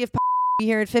 I'm gonna see if be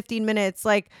here in 15 minutes.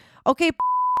 Like, okay,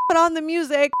 put on the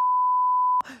music.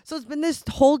 So it's been this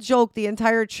whole joke the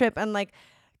entire trip. And like,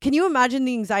 can you imagine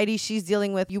the anxiety she's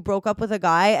dealing with? You broke up with a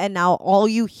guy and now all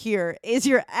you hear is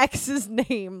your ex's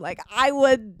name. Like, I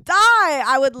would die.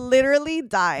 I would literally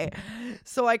die.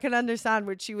 So I can understand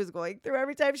what she was going through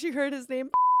every time she heard his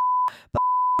name. But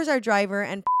was our driver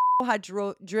and had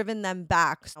driven them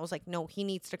back. So I was like, no, he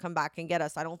needs to come back and get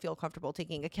us. I don't feel comfortable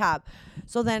taking a cab.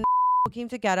 So then came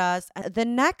to get us. The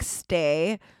next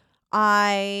day,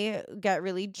 I get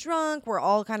really drunk. We're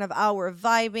all kind of out. We're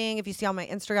vibing. If you see on my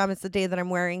Instagram, it's the day that I'm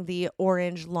wearing the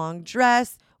orange long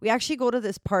dress. We actually go to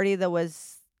this party that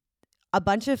was a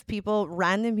bunch of people,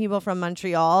 random people from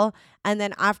Montreal. And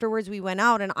then afterwards we went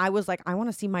out and I was like, I want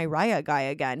to see my Raya guy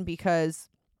again because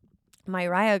my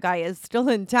Raya guy is still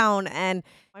in town. And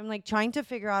I'm like trying to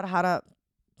figure out how to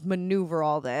maneuver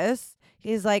all this.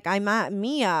 He's like, I'm at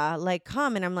Mia, like,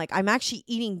 come. And I'm like, I'm actually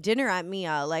eating dinner at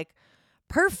Mia, like,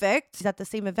 perfect. He's at the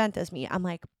same event as me. I'm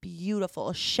like,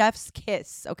 beautiful, chef's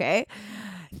kiss, okay?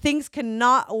 Things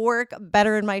cannot work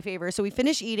better in my favor. So we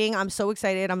finish eating. I'm so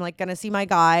excited. I'm like, gonna see my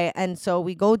guy. And so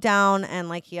we go down and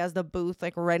like, he has the booth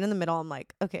like right in the middle. I'm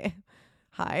like, okay,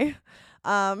 hi.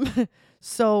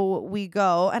 So we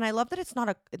go, and I love that it's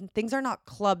not things are not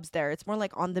clubs there. It's more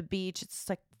like on the beach. It's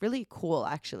like really cool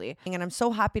actually. And I'm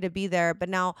so happy to be there. But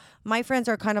now my friends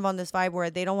are kind of on this vibe where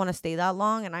they don't want to stay that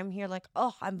long. And I'm here like,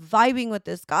 oh, I'm vibing with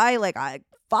this guy. Like,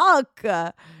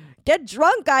 get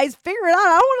drunk, guys. Figure it out.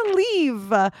 I don't want to leave.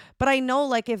 But I know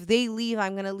like if they leave,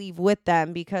 I'm going to leave with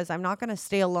them because I'm not going to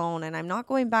stay alone and I'm not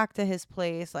going back to his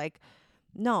place. Like,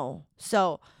 no.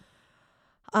 So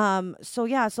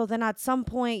then at some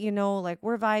point, you know, like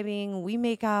we're vibing, we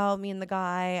make out, me and the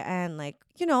guy, and like,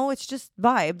 you know, it's just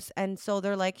vibes. And so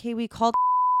they're like, hey, we called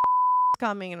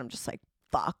coming. And I'm just like,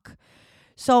 fuck.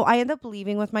 So I end up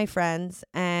leaving with my friends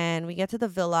and we get to the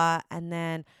villa and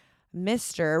then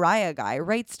Mr. Raya guy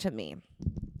writes to me.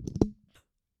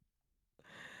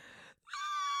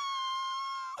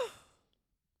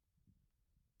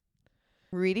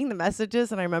 Reading the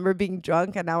messages and I remember being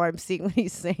drunk and now I'm seeing what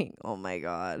he's saying. Oh my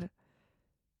God.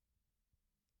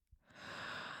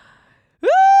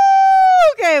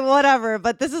 Okay, whatever.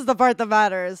 But this is the part that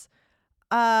matters.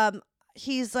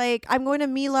 He's like, I'm going to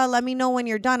Mila. Let me know when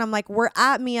you're done. I'm like, we're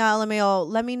at Mia LMAO.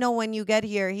 Let me know when you get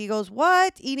here. He goes,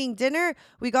 what? Eating dinner?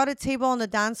 We got a table on the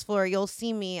dance floor. You'll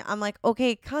see me. I'm like,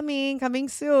 okay, coming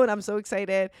soon. I'm so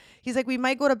excited. He's like, we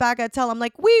might go to Bagatelle. I'm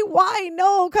like, wait, why?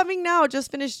 No, coming now. Just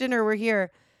finished dinner. We're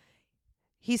here.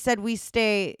 He said, we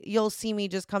stay. You'll see me.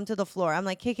 Just come to the floor. I'm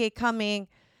like, KK, coming.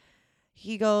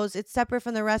 He goes, it's separate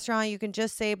from the restaurant. You can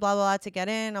just say blah, blah, blah to get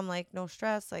in. I'm like, no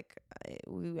stress. Like,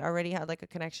 we already had like a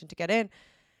connection to get in.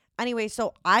 Anyway,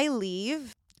 so I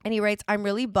leave and he writes, I'm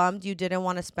really bummed you didn't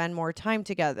want to spend more time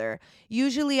together.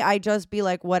 Usually I just be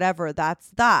like, whatever,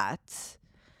 that's that.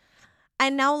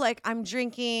 And now like I'm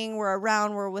drinking,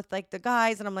 we're with like the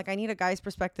guys and I'm like, I need a guy's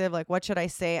perspective. Like, what should I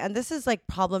say? And this is like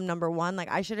problem number one. Like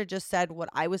I should have just said what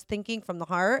I was thinking from the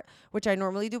heart, which I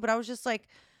normally do. But I was just like,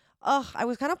 I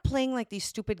was kind of playing like these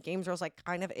stupid games where I was like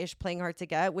kind of playing hard to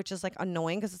get, which is like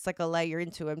annoying because it's like a lie you're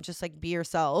into. I'm just like, be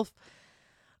yourself.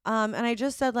 And I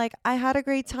just said like, I had a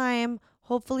great time.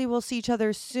 Hopefully we'll see each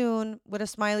other soon with a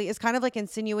smiley. It's kind of like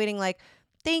insinuating like,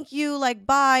 thank you, like,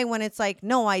 bye, when it's like,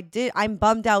 no, I'm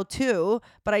bummed out too,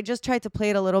 but I just tried to play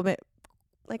it a little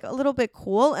bit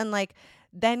cool. And like,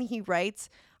 then he writes,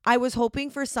 I was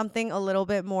hoping for something a little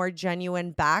bit more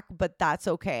genuine back, but that's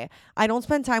okay. I don't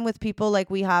spend time with people like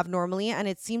we have normally, and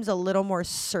it seems a little more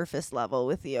surface level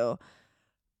with you.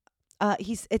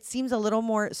 It seems a little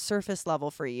more surface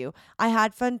level for you. I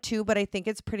had fun too, but I think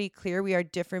it's pretty clear we are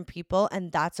different people,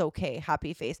 and that's okay.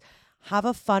 Happy face. Have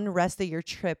a fun rest of your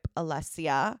trip,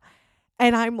 Alessia.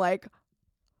 And I'm like,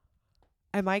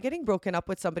 am I getting broken up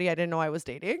with somebody I didn't know I was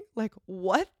dating? Like,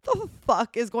 what the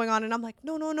fuck is going on? And I'm like,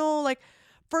 no, no, no. Like,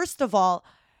 first of all,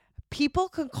 people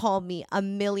can call me a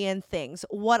million things.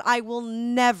 What I will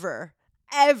never,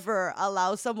 ever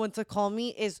allow someone to call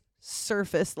me is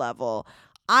surface level.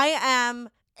 I am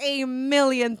a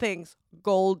million things.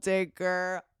 Gold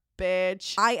digger,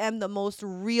 bitch. I am the most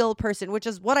real person, which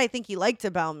is what I think he liked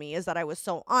about me, is that I was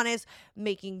so honest,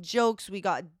 making jokes. We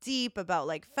got deep about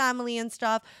like family and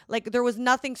stuff. Like there was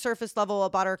nothing surface level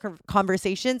about our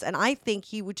conversations. And I think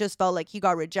he would just felt like he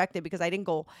got rejected because I didn't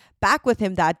go back with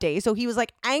him that day. So he was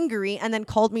like angry and then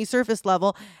called me surface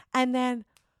level and then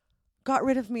got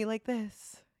rid of me like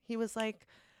this. He was like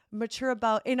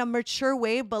in a mature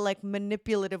way, but like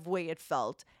manipulative way it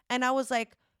felt. And I was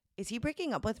like, is he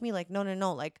breaking up with me? Like, no, no,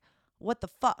 no. Like, what the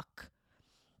fuck?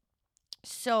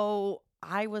 So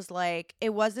I was like,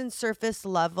 it wasn't surface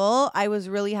level. I was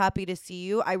really happy to see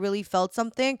you. I really felt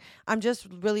something. I'm just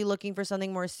really looking for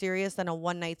something more serious than a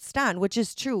one night stand, which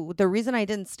is true. The reason I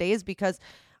didn't stay is because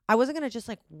I wasn't going to just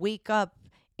like wake up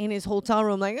in his hotel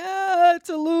room like,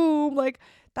 Tulum. Like,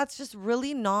 that's just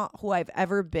really not who I've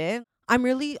ever been. I'm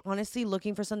really honestly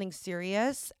looking for something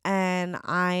serious, and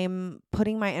I'm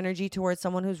putting my energy towards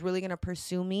someone who's really going to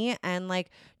pursue me. And like,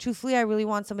 truthfully, I really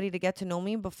want somebody to get to know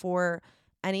me before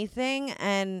anything.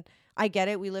 And I get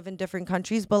it. We live in different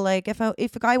countries, but like, if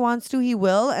a guy wants to, he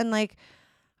will. And like,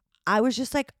 I was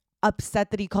just like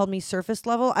upset that he called me surface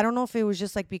level. I don't know if it was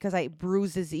just like because I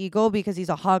bruised his ego because he's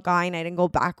a hot guy and I didn't go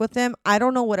back with him. I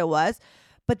don't know what it was.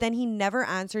 But then he never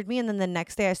answered me. And then the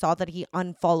next day I saw that he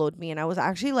unfollowed me. And I was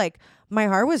actually like, my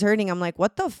heart was hurting. I'm like,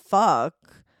 what the fuck?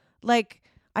 Like,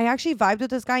 I actually vibed with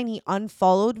this guy and he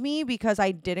unfollowed me because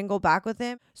I didn't go back with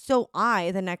him. So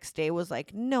I, the next day, was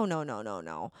like, no, no, no, no,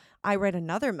 no. I read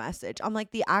another message. I'm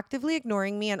like, the actively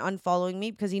ignoring me and unfollowing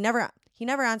me, because he never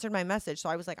answered my message. So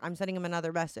I was like, I'm sending him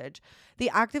another message.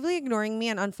 The actively ignoring me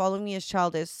and unfollowing me is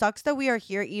childish. Sucks that we are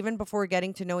here even before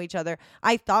getting to know each other.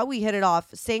 I thought we hit it off.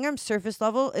 Saying I'm surface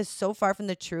level is so far from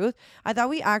the truth. I thought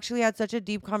we actually had such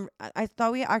deep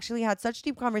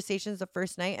conversations the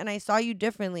first night, and I saw you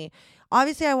differently.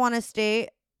 Obviously, I wanted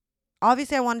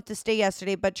to stay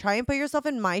yesterday, but try and put yourself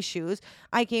in my shoes.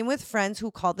 I came with friends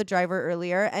who called the driver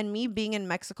earlier, and me being in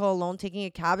Mexico alone taking a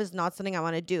cab is not something I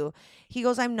want to do. He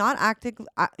goes,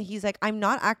 he's like, I'm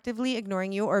not actively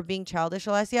ignoring you or being childish,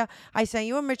 Alessia. I sent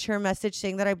you a mature message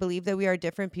saying that I believe that we are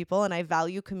different people and I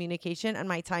value communication and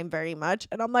my time very much.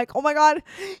 And I'm like, oh my God,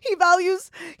 he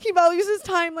values his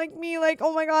time like me. Like,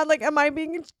 oh my God, like, am I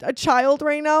being a child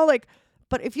right now? Like,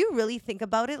 but if you really think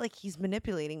about it, like, he's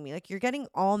manipulating me. Like, you're getting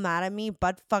all mad at me,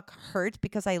 butt fuck hurt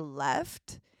because I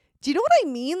left. Do you know what I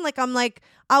mean? Like, I'm like,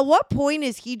 at what point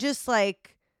is he just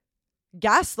like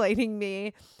gaslighting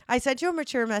me? I sent you a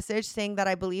mature message saying that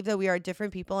I believe that we are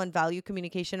different people and value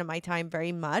communication and my time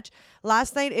very much.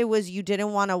 Last night it was you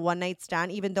didn't want a one night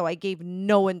stand, even though I gave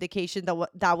no indication that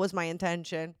that was my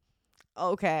intention.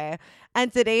 Okay.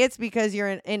 And today it's because you're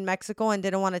in Mexico and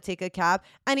didn't want to take a cab.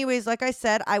 Anyways, like I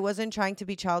said, I wasn't trying to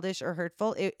be childish or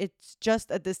hurtful. It's just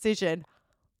a decision.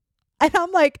 And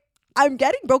I'm like, I'm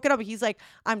getting broken up. He's like,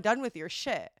 I'm done with your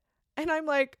shit. And I'm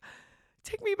like,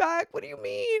 take me back. What do you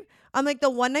mean? I'm like, the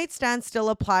one night stand still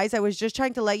applies. I was just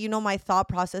trying to let you know my thought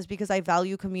process because I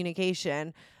value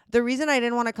communication. The reason I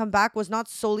didn't want to come back was not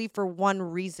solely for one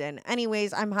reason.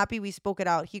 Anyways, I'm happy we spoke it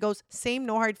out. He goes, same,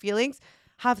 no hard feelings.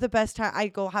 Have the best time. I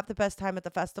go, have the best time at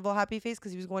the festival, happy face,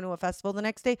 because he was going to a festival the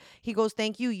next day. He goes,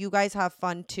 thank you. You guys have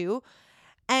fun too.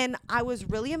 And I was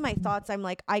really in my thoughts. I'm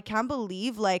like, I can't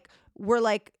believe like we're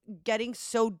like getting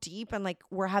so deep and like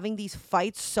we're having these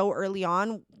fights so early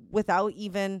on without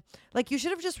even like, you should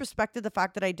have just respected the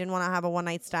fact that I didn't want to have a one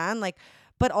night stand. Like,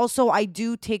 but also I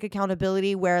do take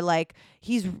accountability where like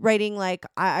he's writing like,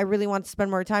 I really want to spend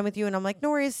more time with you. And I'm like,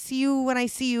 no worries. See you when I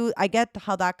see you. I get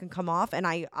how that can come off and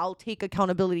I'll take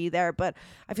accountability there. But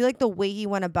I feel like the way he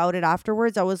went about it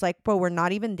afterwards, I was like, bro, we're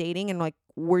not even dating and like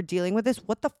we're dealing with this.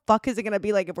 What the fuck is it going to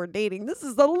be like if we're dating? This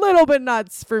is a little bit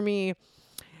nuts for me.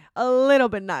 A little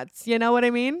bit nuts. You know what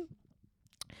I mean?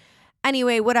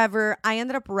 Anyway, whatever. I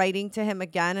ended up writing to him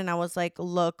again and I was like,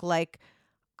 look, like,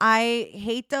 I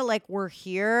hate that like we're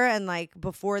here and like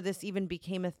before this even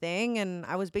became a thing. And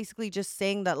I was basically just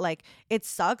saying that like it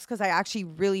sucks because I actually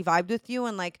really vibed with you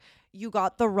and like you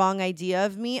got the wrong idea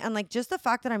of me. And like just the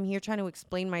fact that I'm here trying to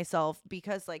explain myself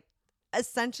because like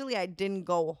essentially I didn't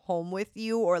go home with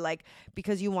you or like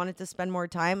because you wanted to spend more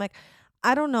time. Like,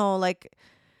 I don't know, like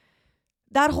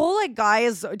that whole like guy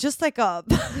is just like a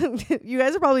you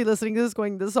guys are probably listening to this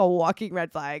going, this is a walking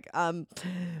red flag.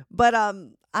 But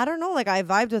I don't know, like I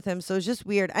vibed with him, so it's just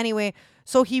weird. Anyway,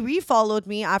 so he refollowed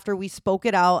me after we spoke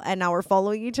it out and now we're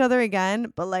following each other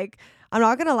again. But like I'm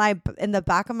not gonna lie, in the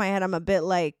back of my head I'm a bit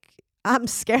like I'm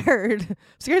scared. I'm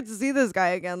scared to see this guy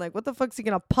again. Like what the fuck's he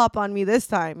gonna pop on me this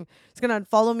time? He's gonna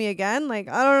unfollow me again? Like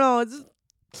I don't know. It's just,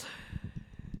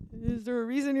 is there a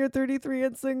reason you're 33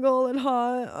 and single and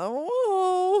hot?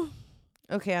 Oh,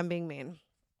 okay, I'm being mean.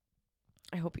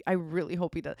 I really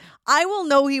hope he does. I will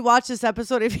know he watched this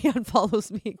episode if he unfollows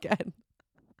me again.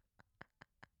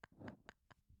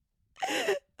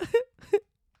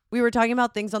 We were talking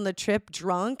about things on the trip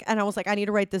drunk, and I was like, I need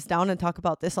to write this down and talk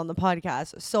about this on the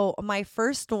podcast. So my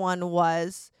first one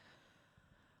was,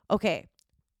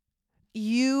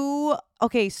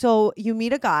 so you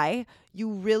meet a guy,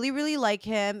 you really, really like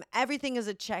him. Everything is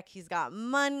a check. He's got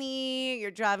money. You're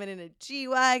driving in a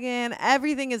G-Wagon.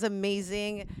 Everything is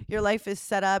amazing. Your life is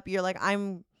set up. You're like,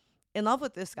 I'm in love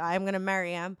with this guy. I'm going to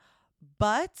marry him.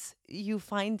 But you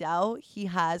find out he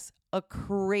has a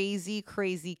crazy,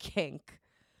 crazy kink.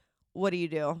 What do you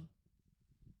do?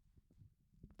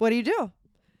 What do you do?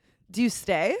 Do you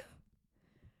stay?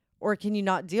 Or can you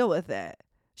not deal with it?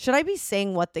 Should I be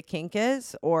saying what the kink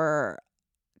is? Or,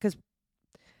 because,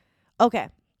 okay,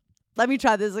 let me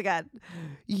try this again.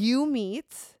 You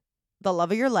meet the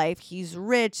love of your life. He's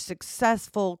rich,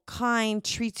 successful, kind,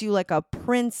 treats you like a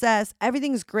princess.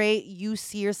 Everything's great. You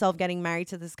see yourself getting married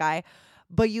to this guy.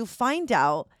 But you find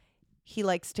out he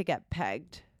likes to get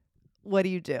pegged. What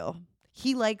do?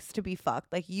 He likes to be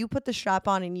fucked. Like you put the strap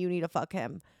on and you need to fuck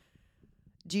him.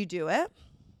 Do you do it?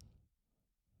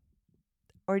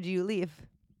 Or do you leave?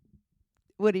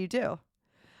 What do you do?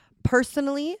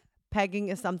 Personally, pegging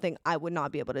is something I would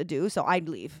not be able to do, so I'd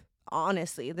leave.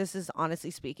 Honestly, this is honestly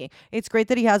speaking. It's great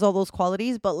that he has all those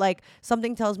qualities, but like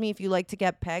something tells me if you like to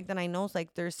get pegged, and I know it's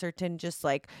like there's certain just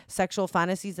like sexual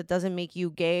fantasies that doesn't make you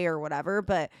gay or whatever,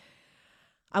 but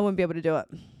I wouldn't be able to do it.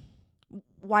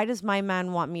 Why does my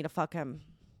man want me to fuck him?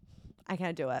 I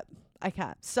can't do it. I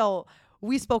can't. So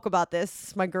we spoke about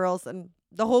this, my girls and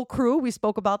the whole crew. We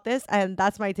spoke about this, and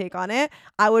that's my take on it.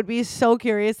 I would be so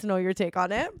curious to know your take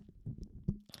on it.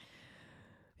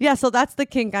 Yeah, so that's the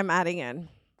kink I'm adding in.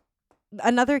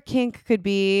 Another kink could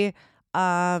be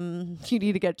you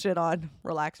need to get shit on.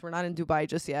 Relax, we're not in Dubai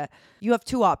just yet. You have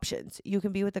two options. You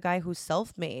can be with a guy who's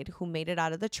self-made, who made it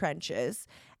out of the trenches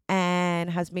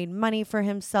and has made money for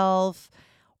himself,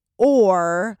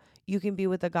 or you can be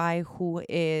with a guy who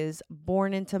is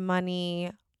born into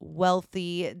money,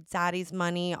 wealthy, daddy's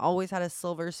money, always had a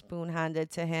silver spoon handed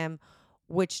to him.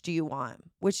 Which do you want?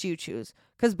 Which do you choose?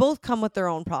 Because both come with their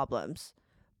own problems.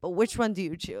 But which one do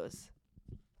you choose?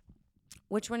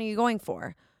 Which one are you going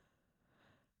for?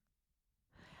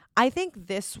 I think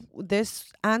this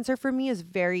answer for me is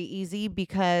very easy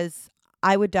because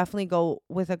I would definitely go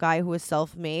with a guy who is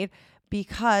self-made,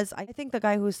 because I think the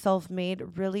guy who is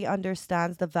self-made really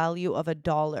understands the value of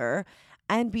 $1.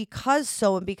 And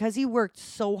because he worked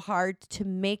so hard to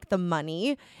make the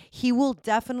money, he will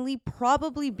definitely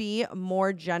probably be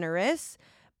more generous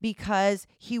because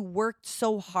he worked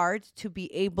so hard to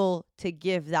be able to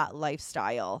give that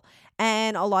lifestyle.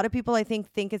 And a lot of people, I think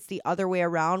it's the other way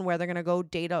around, where they're going to go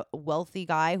date a wealthy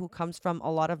guy who comes from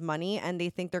a lot of money and they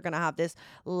think they're going to have this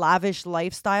lavish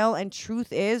lifestyle. And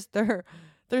truth is, they're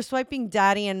swiping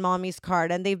daddy and mommy's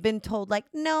card, and they've been told like,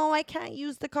 no, I can't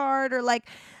use the card, or like,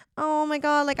 oh my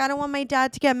God, like I don't want my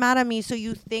dad to get mad at me. So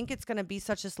you think it's going to be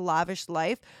such this lavish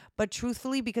life, but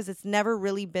truthfully, because it's never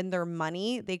really been their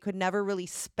money, they could never really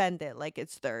spend it like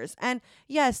it's theirs. And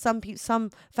yes,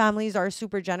 some families are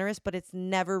super generous, but it's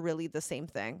never really the same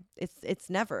thing. It's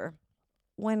never.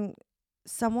 When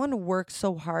someone works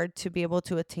so hard to be able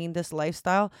to attain this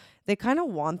lifestyle, they kind of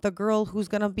want the girl who's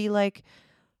going to be like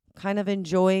kind of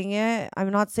enjoying it.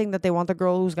 I'm not saying that they want the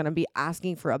girl who's going to be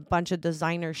asking for a bunch of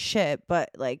designer shit, but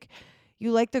like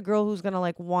you like the girl who's going to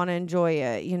like want to enjoy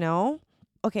it, you know?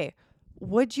 Okay,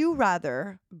 would you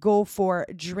rather go for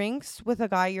drinks with a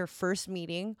guy you're first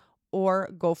meeting or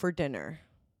go for dinner?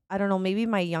 I don't know, maybe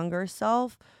my younger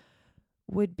self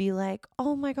would be like,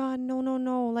 oh my God, no,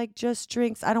 like just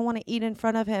drinks. I don't want to eat in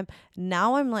front of him.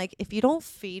 Now I'm like, if you don't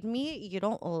feed me, you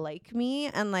don't like me.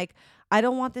 And like, I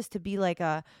don't want this to be like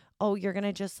oh, you're going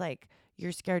to just like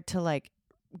you're scared to like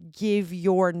give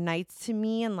your nights to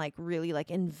me and like really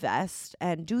like invest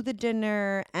and do the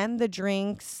dinner and the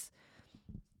drinks.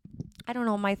 I don't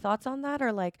know. My thoughts on that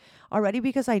are like already,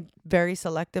 because I'm very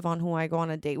selective on who I go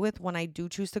on a date with. When I do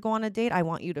choose to go on a date, I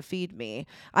want you to feed me.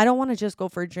 I don't want to just go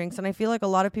for drinks. And I feel like a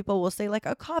lot of people will say like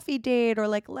a coffee date or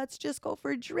like, let's just go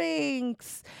for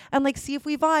drinks and like see if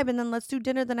we vibe and then let's do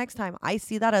dinner the next time. I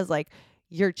see that as like,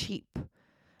 you're cheap.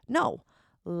 No,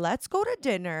 let's go to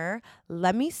dinner.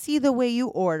 Let me see the way you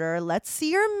order. Let's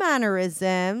see your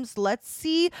mannerisms. Let's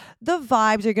see the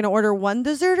vibes. You're going to order one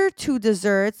dessert or two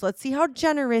desserts. Let's see how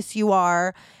generous you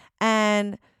are.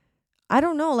 And I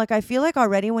don't know, like I feel like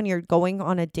already when you're going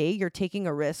on a date, you're taking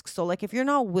a risk. So like if you're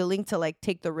not willing to like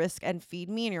take the risk and feed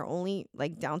me and you're only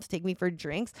like down to take me for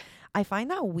drinks, I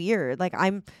find that weird. Like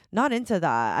I'm not into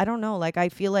that. I don't know. Like I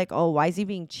feel like, oh, why is he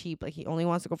being cheap? Like he only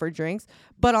wants to go for drinks.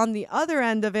 But on the other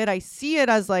end of it, I see it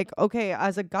as like, okay,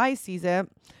 as a guy sees it,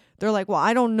 they're like, well,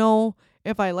 I don't know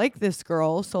if I like this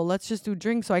girl, so let's just do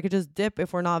drinks so I could just dip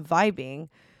if we're not vibing.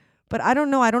 But I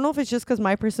don't know. I don't know if it's just because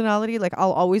my personality, like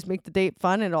I'll always make the date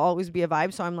fun and it'll always be a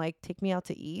vibe. So I'm like, take me out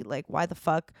to eat. Like, why the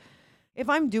fuck? If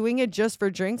I'm doing it just for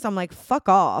drinks, I'm like, fuck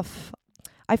off.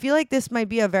 I feel like this might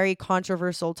be a very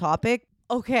controversial topic.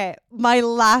 Okay, my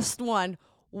last one.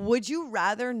 Would you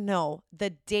rather know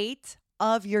the date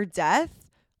of your death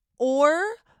or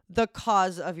the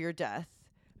cause of your death?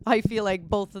 I feel like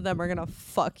both of them are going to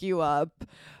fuck you up.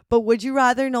 But would you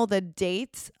rather know the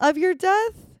date of your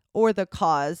death or the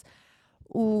cause?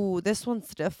 Ooh, this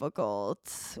one's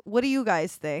difficult. What do you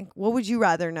guys think? What would you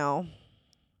rather know?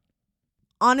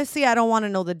 Honestly, I don't want to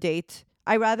know the date.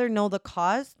 I rather know the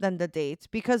cause than the date,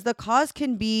 because the cause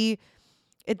can be,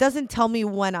 it doesn't tell me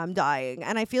when I'm dying.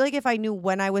 And I feel like if I knew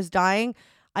when I was dying,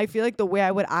 I feel like the way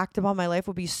I would act about my life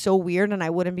would be so weird and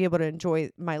I wouldn't be able to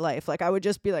enjoy my life. Like I would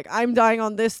just be like, I'm dying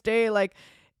on this day. Like,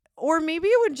 or maybe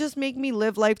it would just make me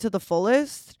live life to the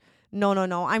fullest. No.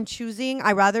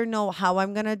 I rather know how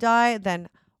I'm going to die than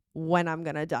when I'm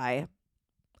going to die.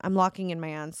 I'm locking in my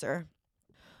answer.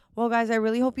 Well, guys, I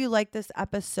really hope you liked this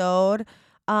episode.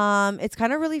 It's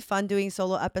kind of really fun doing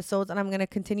solo episodes and I'm going to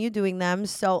continue doing them.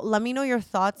 So let me know your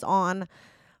thoughts on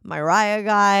my Raya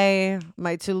guy,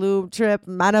 my Tulum trip,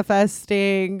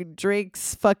 manifesting,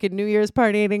 Drake's fucking New Year's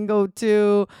party I didn't go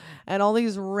to, and all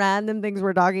these random things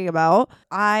we're talking about.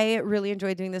 I really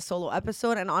enjoyed doing this solo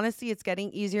episode, and honestly, it's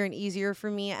getting easier and easier for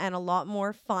me and a lot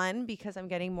more fun because I'm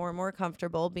getting more and more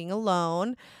comfortable being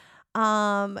alone.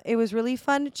 It was really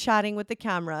fun chatting with the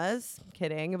cameras.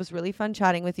 Kidding. It was really fun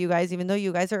chatting with you guys, even though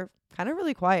you guys are kind of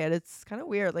really quiet. It's kind of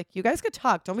weird. Like, you guys could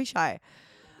talk. Don't be shy.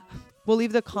 We'll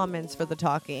leave the comments for the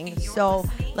talking. So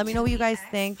let me know what you guys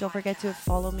think. Don't forget to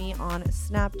follow me on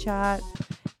Snapchat.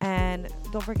 And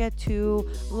don't forget to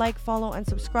like, follow, and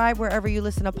subscribe wherever you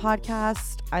listen to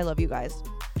podcasts. I love you guys.